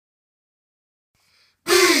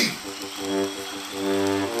Welcome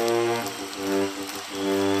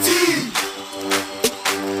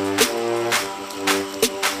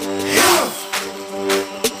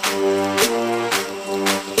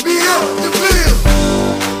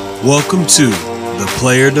to the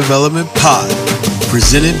Player Development Pod,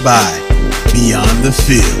 presented by Beyond the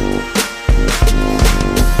Field.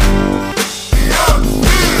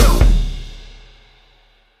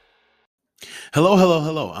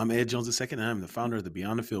 Hello. I'm Ed Jones II, and I'm the founder of the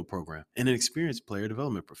Beyond the Field program and an experienced player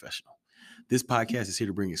development professional. This podcast is here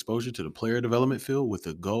to bring exposure to the player development field with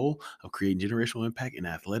the goal of creating generational impact in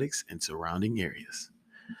athletics and surrounding areas.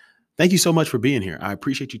 Thank you so much for being here. I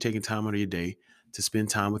appreciate you taking time out of your day to spend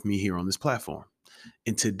time with me here on this platform.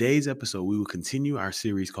 In today's episode, we will continue our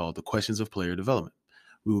series called The Questions of Player Development.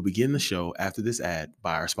 We will begin the show after this ad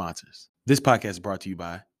by our sponsors. This podcast is brought to you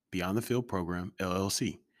by Beyond the Field Program,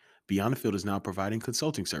 LLC. Beyond the Field is now providing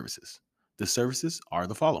consulting services. The services are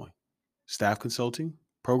the following: staff consulting,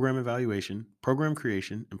 program evaluation, program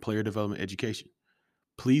creation, and player development education.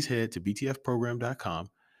 Please head to btfprogram.com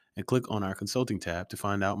and click on our consulting tab to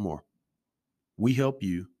find out more. We help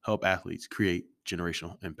you help athletes create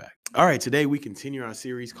generational impact. All right, today we continue our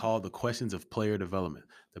series called The Questions of Player Development.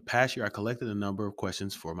 The past year, I collected a number of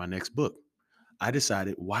questions for my next book. I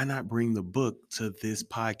decided, why not bring the book to this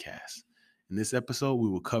podcast? In this episode, we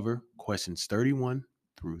will cover questions 31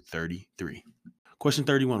 through 33. Question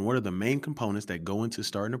 31, what are the main components that go into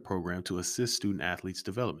starting a program to assist student athletes'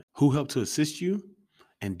 development? Who helped to assist you?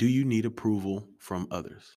 And do you need approval from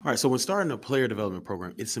others? All right, so when starting a player development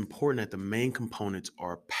program, it's important that the main components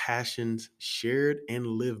are passions shared and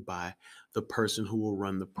lived by the person who will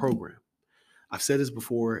run the program. I've said this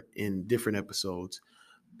before in different episodes,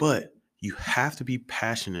 but you have to be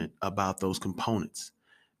passionate about those components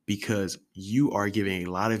because you are giving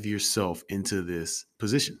a lot of yourself into this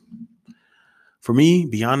position. For me,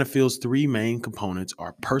 Beyond the Field's three main components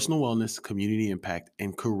are personal wellness, community impact,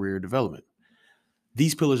 and career development.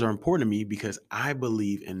 These pillars are important to me because I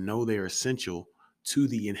believe and know they are essential to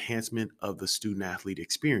the enhancement of the student athlete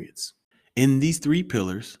experience. In these three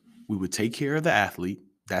pillars, we would take care of the athlete.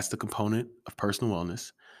 That's the component of personal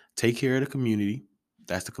wellness. Take care of the community.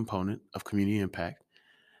 That's the component of community impact.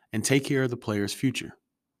 And take care of the player's future.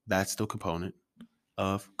 That's the component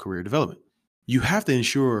of career development. You have to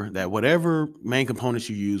ensure that whatever main components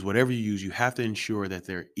you use, you have to ensure that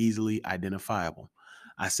they're easily identifiable.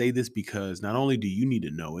 I say this because not only do you need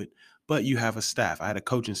to know it, but you have a staff. I had a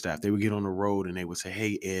coaching staff. They would get on the road and they would say,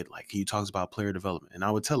 hey, Ed, he talks about player development. And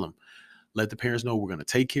I would tell them, let the parents know we're going to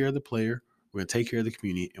take care of the player, we're going to take care of the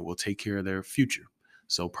community, and we'll take care of their future.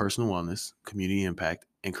 So personal wellness, community impact,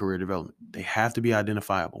 and career development. They have to be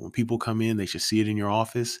identifiable. When people come in, they should see it in your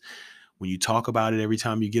office. When you talk about it every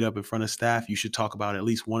time you get up in front of staff, you should talk about at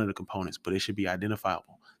least one of the components, but it should be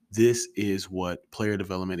identifiable. This is what player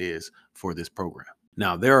development is for this program.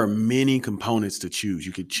 Now, there are many components to choose.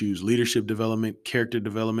 You could choose leadership development, character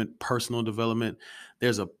development, personal development.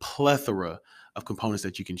 There's a plethora of components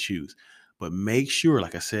that you can choose. But make sure,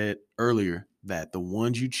 like I said earlier, that the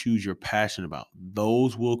ones you choose you're passionate about,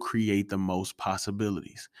 those will create the most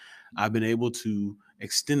possibilities. I've been able to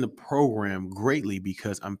extend the program greatly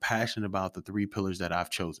because I'm passionate about the three pillars that I've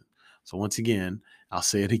chosen. So once again, I'll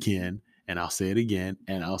say it again, and I'll say it again,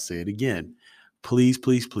 and I'll say it again. Please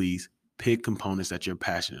pick components that you're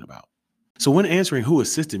passionate about. So when answering who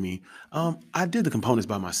assisted me, I did the components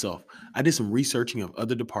by myself. I did some researching of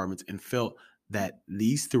other departments and felt that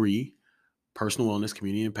these three, personal wellness,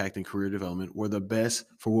 community impact, and career development, were the best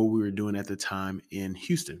for what we were doing at the time in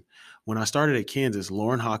Houston. When I started at Kansas,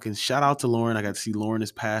 Lauren Hawkins, shout out to Lauren. I got to see Lauren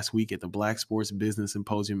this past week at the Black Sports Business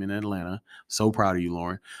Symposium in Atlanta. So proud of you,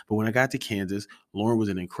 Lauren. But when I got to Kansas, Lauren was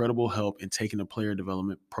an incredible help in taking the player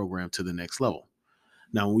development program to the next level.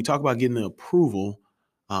 Now, when we talk about getting the approval,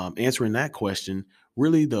 answering that question,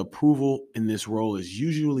 really the approval in this role is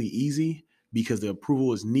usually easy because the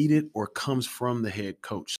approval is needed or comes from the head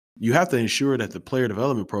coach. You have to ensure that the player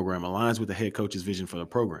development program aligns with the head coach's vision for the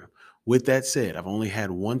program. With that said, I've only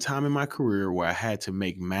had one time in my career where I had to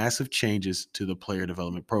make massive changes to the player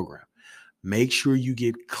development program. Make sure you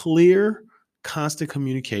get clear, constant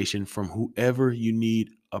communication from whoever you need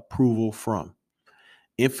approval from.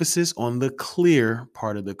 Emphasis on the clear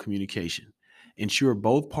part of the communication. Ensure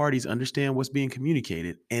both parties understand what's being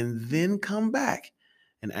communicated and then come back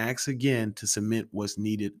and ask again to submit what's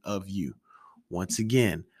needed of you. Once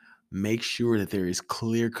again, make sure that there is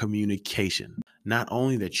clear communication. Not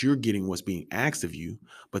only that you're getting what's being asked of you,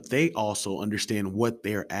 but they also understand what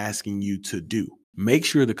they're asking you to do. Make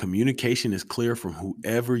sure the communication is clear from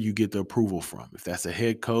whoever you get the approval from. If that's a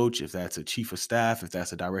head coach, if that's a chief of staff, if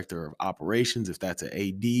that's a director of operations, if that's an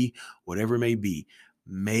AD, whatever it may be,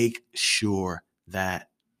 make sure that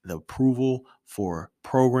the approval for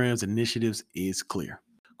programs, initiatives is clear.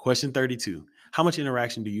 Question 32. How much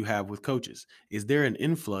interaction do you have with coaches? Is there an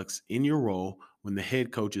influx in your role when the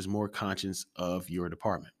head coach is more conscious of your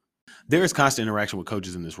department? There is constant interaction with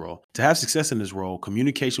coaches in this role. To have success in this role,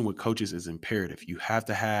 communication with coaches is imperative. You have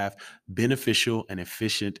to have beneficial and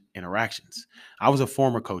efficient interactions. I was a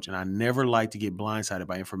former coach and I never liked to get blindsided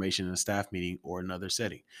by information in a staff meeting or another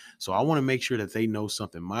setting. So I want to make sure that they know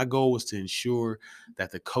something. My goal was to ensure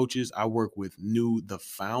that the coaches I work with knew the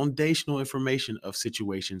foundational information of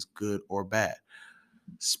situations, good or bad,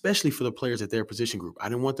 especially for the players at their position group. I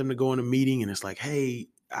didn't want them to go in a meeting and it's like, hey,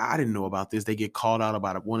 I didn't know about this. They get called out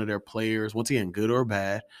about one of their players. Once again, good or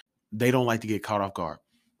bad, they don't like to get caught off guard.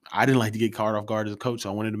 I didn't like to get caught off guard as a coach. So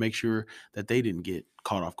I wanted to make sure that they didn't get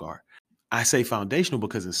caught off guard. I say foundational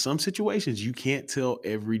because in some situations, you can't tell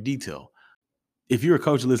every detail. If you're a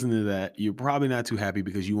coach listening to that, you're probably not too happy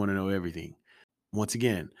because you want to know everything. Once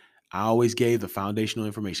again, I always gave the foundational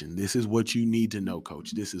information. This is what you need to know,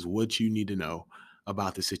 coach. This is what you need to know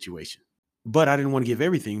about the situation. But I didn't want to give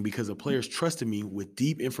everything because the players trusted me with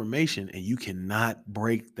deep information, and you cannot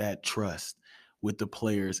break that trust with the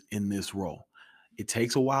players in this role. It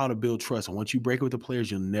takes a while to build trust. And once you break it with the players,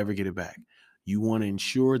 you'll never get it back. You want to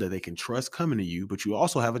ensure that they can trust coming to you, but you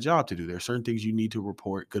also have a job to do. There are certain things you need to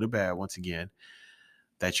report, good or bad, once again,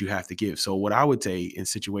 that you have to give. So what I would say in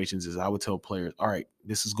situations is I would tell players, all right,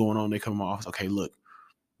 this is going on. They come to my office. Okay, look,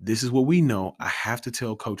 this is what we know. I have to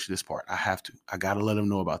tell coach this part. I got to let him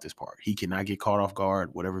know about this part. He cannot get caught off guard,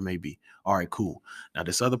 whatever it may be. All right, cool. Now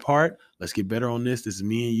this other part, let's get better on this. This is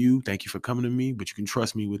me and you. Thank you for coming to me, but you can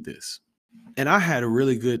trust me with this. And I had a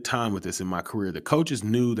really good time with this in my career. The coaches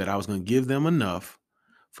knew that I was going to give them enough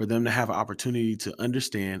for them to have an opportunity to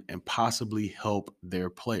understand and possibly help their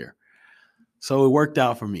player. So it worked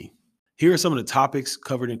out for me. Here are some of the topics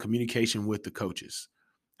covered in communication with the coaches: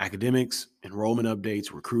 academics, enrollment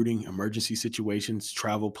updates, recruiting, emergency situations,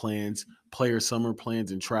 travel plans, player summer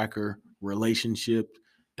plans and tracker, relationship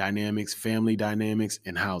dynamics, family dynamics,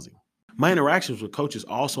 and housing. My interactions with coaches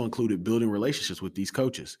also included building relationships with these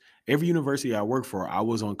coaches. Every university I worked for, I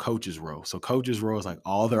was on coaches row. So coaches row is like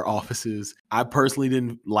all their offices. I personally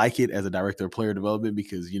didn't like it as a director of player development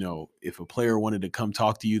because, if a player wanted to come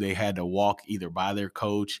talk to you, they had to walk either by their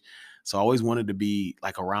coach. So I always wanted to be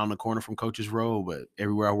like around the corner from coaches row, but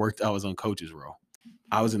everywhere I worked, I was on coaches row.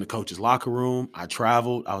 I was in the coach's locker room. I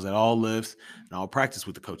traveled. I was at all lifts, and I'll practice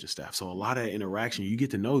with the coaching staff. So a lot of interaction, you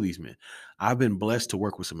get to know these men. I've been blessed to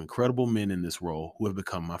work with some incredible men in this role who have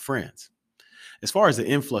become my friends. As far as the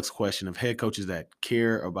influx question of head coaches that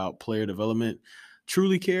care about player development,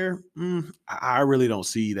 truly care, I really don't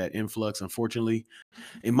see that influx, unfortunately.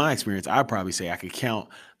 In my experience, I'd probably say I could count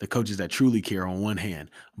the coaches that truly care on one hand,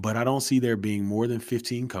 but I don't see there being more than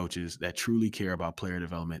 15 coaches that truly care about player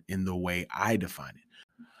development in the way I define it.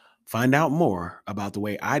 Find out more about the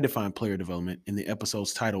way I define player development in the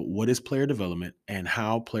episodes titled What is Player Development and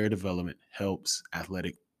How Player Development Helps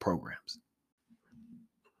Athletic Programs.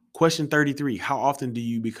 Question 33. How often do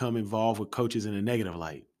you become involved with coaches in a negative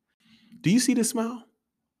light? Do you see this smile?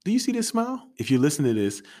 Do you see this smile? If you listen to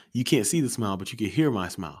this, you can't see the smile, but you can hear my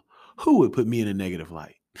smile. Who would put me in a negative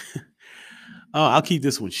light? I'll keep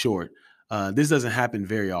this one short. This doesn't happen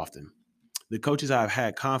very often. The coaches I've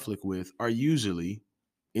had conflict with are usually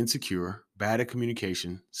insecure, bad at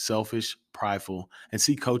communication, selfish, prideful, and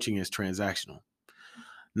see coaching as transactional.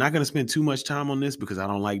 Not going to spend too much time on this because I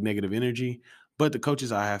don't like negative energy, but the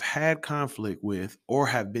coaches I have had conflict with or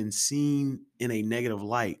have been seen in a negative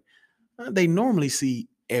light, they normally see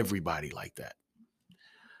everybody like that.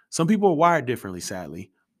 Some people are wired differently,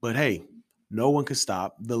 sadly, but hey, no one can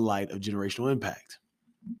stop the light of generational impact.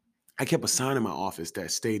 I kept a sign in my office that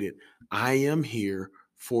stated, I am here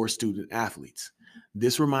for student athletes.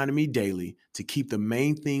 This reminded me daily to keep the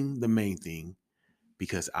main thing,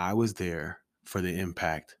 because I was there for the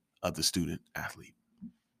impact of the student athlete.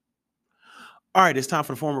 All right, it's time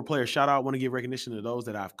for the former player shout out. I want to give recognition to those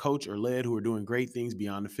that I've coached or led who are doing great things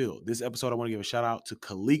beyond the field. This episode, I want to give a shout out to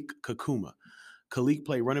Khalik Kakuma. Khalik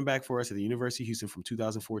played running back for us at the University of Houston from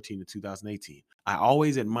 2014 to 2018. I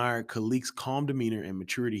always admired Khalik's calm demeanor and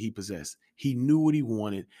maturity he possessed. He knew what he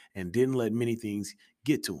wanted and didn't let many things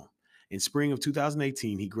get to him. In spring of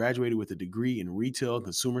 2018, he graduated with a degree in retail and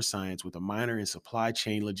consumer science with a minor in supply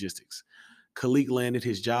chain logistics. Khalik landed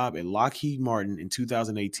his job at Lockheed Martin in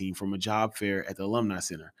 2018 from a job fair at the Alumni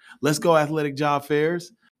Center. Let's go, athletic job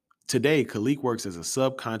fairs. Today, Khalik works as a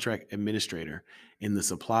subcontract administrator in the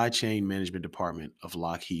supply chain management department of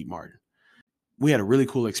Lockheed Martin. We had a really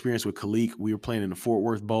cool experience with Khalik. We were playing in the Fort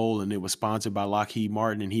Worth Bowl, and it was sponsored by Lockheed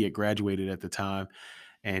Martin, and he had graduated at the time.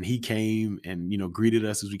 And he came and greeted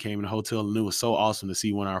us as we came in the hotel, and it was so awesome to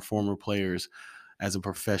see one of our former players as a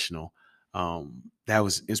professional. That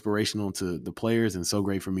was inspirational to the players and so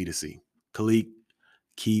great for me to see. Khalik,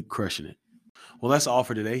 keep crushing it. Well, that's all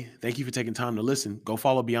for today. Thank you for taking time to listen. Go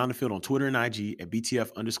follow Beyond the Field on Twitter and IG at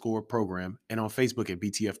BTF_program and on Facebook at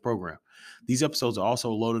BTF Program. These episodes are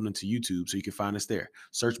also loaded into YouTube, so you can find us there.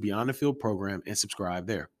 Search Beyond the Field Program and subscribe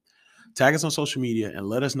there. Tag us on social media and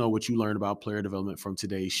let us know what you learned about player development from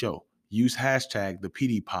today's show. Use hashtag the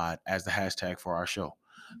PD Pod as the hashtag for our show.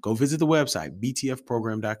 Go visit the website,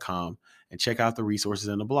 btfprogram.com, and check out the resources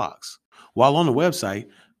and the blogs. While on the website,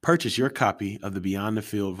 purchase your copy of the Beyond the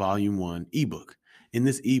Field Volume 1 ebook. In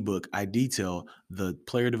this ebook, I detail the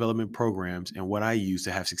player development programs and what I use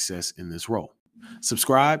to have success in this role.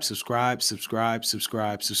 Subscribe to this podcast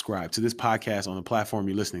on the platform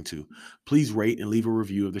you're listening to. Please rate and leave a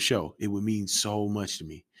review of the show. It would mean so much to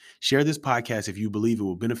me. Share this podcast if you believe it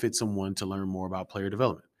will benefit someone to learn more about player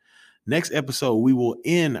development. Next episode, we will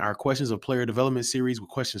end our Questions of Player Development series with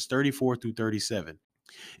questions 34 through 37,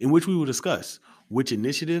 in which we will discuss which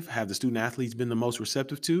initiative have the student athletes been the most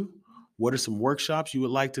receptive to, what are some workshops you would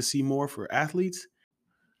like to see more for athletes,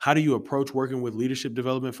 how do you approach working with leadership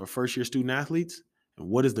development for first-year student athletes, and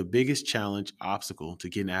what is the biggest challenge obstacle to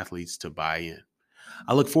getting athletes to buy in.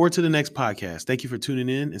 I look forward to the next podcast. Thank you for tuning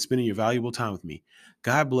in and spending your valuable time with me.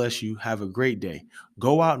 God bless you. Have a great day.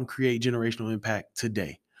 Go out and create generational impact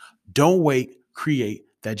today. Don't wait. Create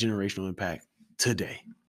that generational impact today.